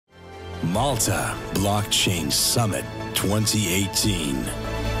Malta Blockchain Summit 2018.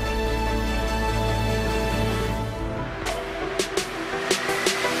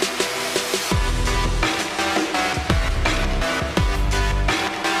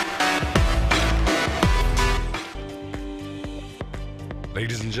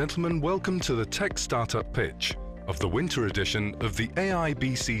 Ladies and gentlemen, welcome to the Tech Startup Pitch of the winter edition of the AI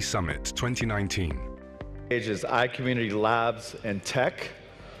BC Summit 2019. Is ICommunity Labs and Tech.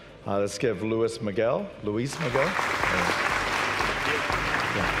 Let's give Luis Miguel.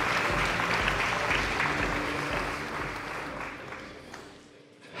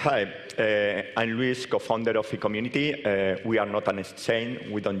 Hi, I'm Luis, co-founder of ICommunity. We are not an exchange.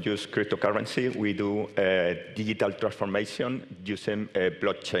 We don't use cryptocurrency. We do digital transformation using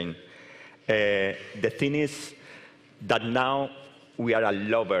blockchain. The thing is that now we are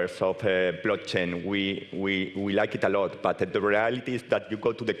lovers of blockchain. We like it a lot, but the reality is that you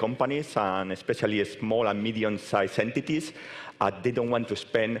go to the companies, and especially small and medium-sized entities, they don't want to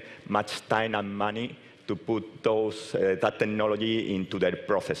spend much time and money to put that technology into their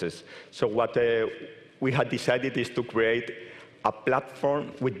processes. So what we had decided is to create a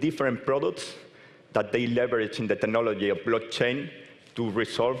platform with different products that they leverage in the technology of blockchain to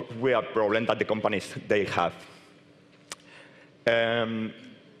resolve real problems that the companies they have.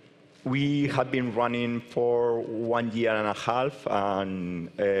 We have been running for 1.5 years, and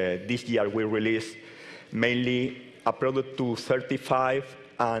this year we released mainly a product to certify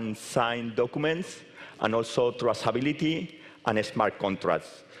and sign documents, and also traceability and smart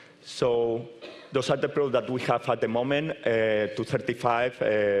contracts. So those are the products that we have at the moment. To certify,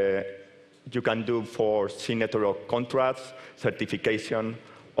 you can do for signature of contracts, certification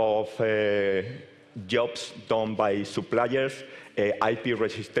of jobs done by suppliers, IP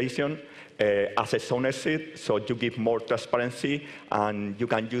registration, asset ownership, so you give more transparency, and you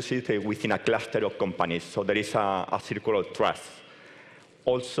can use it within a cluster of companies. So there is a circle of trust.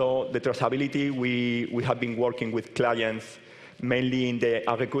 Also, the traceability, we have been working with clients mainly in the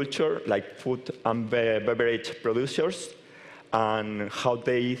agriculture, like food and beverage producers, and how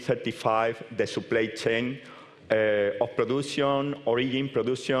they certify the supply chain of production, origin,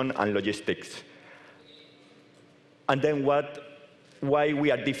 production, and logistics. And then why we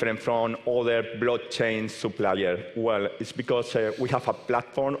are different from other blockchain suppliers? Well, it's because we have a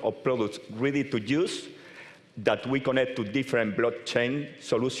platform of products ready to use that we connect to different blockchain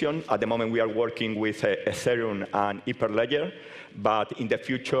solutions. At the moment, we are working with Ethereum and Hyperledger, but in the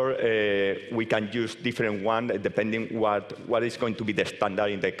future, we can use different ones depending what is going to be the standard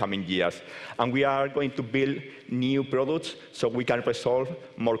in the coming years. And we are going to build new products so we can resolve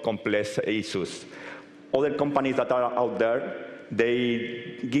more complex issues. Other companies that are out there,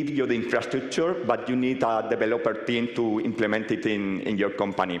 they give you the infrastructure, but you need a developer team to implement it in your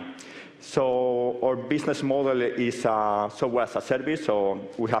company. So our business model is software as a service, so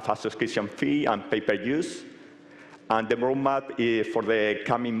we have a subscription fee and pay-per-use. And the roadmap for the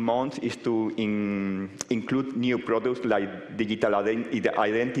coming months is to include new products like digital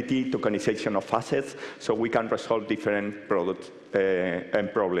identity, tokenization of assets, so we can resolve different products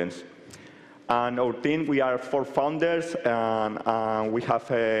and problems. And our team, we are 4 founders, and we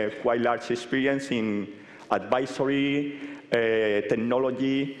have a quite large experience in advisory,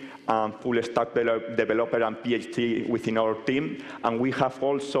 technology, and full-stack developer and PhD within our team. And we have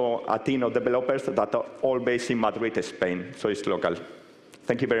also a team of developers that are all based in Madrid, Spain, so it's local.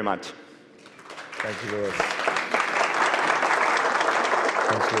 Thank you very much. Thank you, Luis.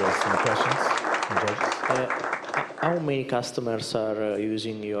 Thanks, Luis. Any questions? How many customers are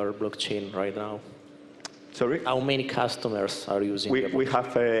using your blockchain right now? Sorry? How many customers are using your blockchain? We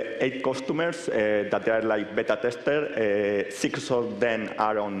have 8 customers that are like beta testers. 6 of them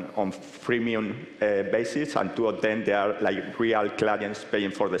are on freemium basis, and 2 of them, they are like real clients paying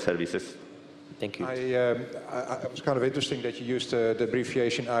for the services. Thank you. It was kind of interesting that you used the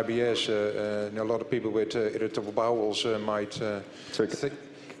abbreviation IBS. A lot of people with irritable bowels might think.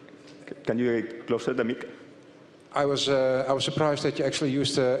 Can you get closer the mic? I was surprised that you actually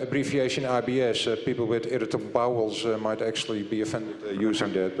used the abbreviation IBS. People with irritable bowels might actually be offended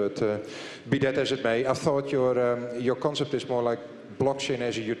using that. But be that as it may, I thought your concept is more like blockchain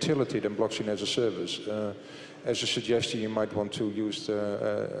as a utility than blockchain as a service. As a suggestion, you might want to use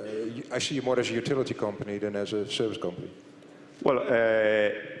I see you more as a utility company than as a service company. Well,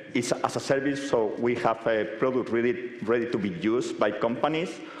 it's as a service, so we have a product ready to be used by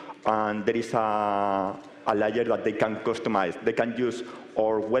companies, and there is a layer that they can customize. They can use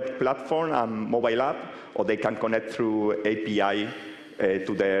our web platform and mobile app, or they can connect through API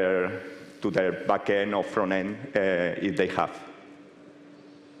to their backend or front end if they have.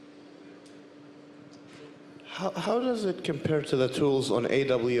 How does it compare to the tools on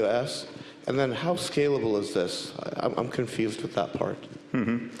AWS? And then how scalable is this? I'm confused with that part.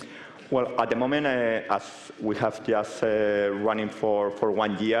 Mm-hmm. Well, at the moment, as we have just running for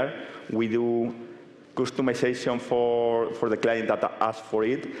 1 year, we do customization for the client that asks for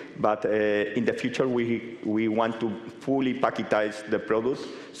it, but in the future we want to fully package the product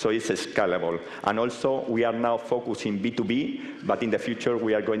so it's scalable. And also we are now focusing B2B, but in the future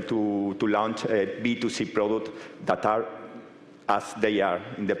we are going to launch a B2C product that are as they are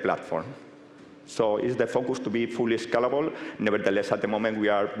in the platform. So it's the focus to be fully scalable. Nevertheless, at the moment we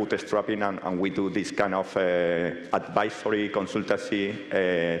are bootstrapping and we do this kind of advisory consultancy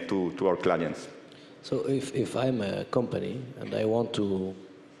to our clients. So if I'm a company and I want to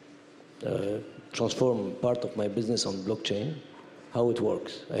transform part of my business on blockchain, how it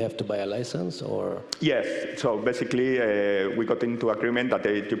works? I have to buy a license or? Yes, so basically we got into agreement that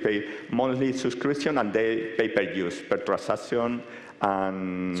you pay monthly subscription and they pay per use, per transaction.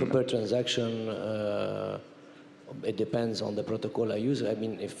 And so per transaction, it depends on the protocol I use. I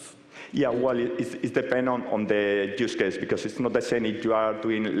mean, if yeah, well, it depends on the use case, because it's not the same if you are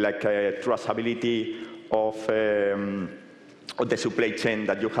doing like a traceability of the supply chain,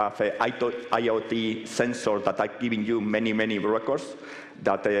 that you have a IoT sensor that are giving you many records.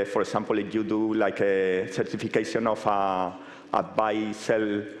 That, for example, if you do like a certification of a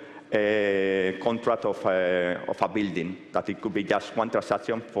buy-sell contract of a building, that it could be just one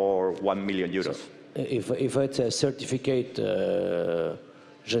transaction for 1 million euros. So if it's a certificate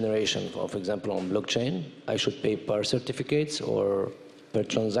generation, for example, on blockchain, I should pay per certificates or per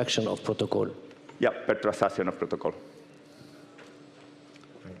transaction of protocol? Yeah, per transaction of protocol.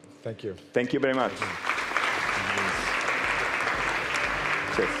 Thank you. Thank you very much.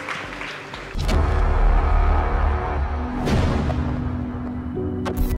 Cheers.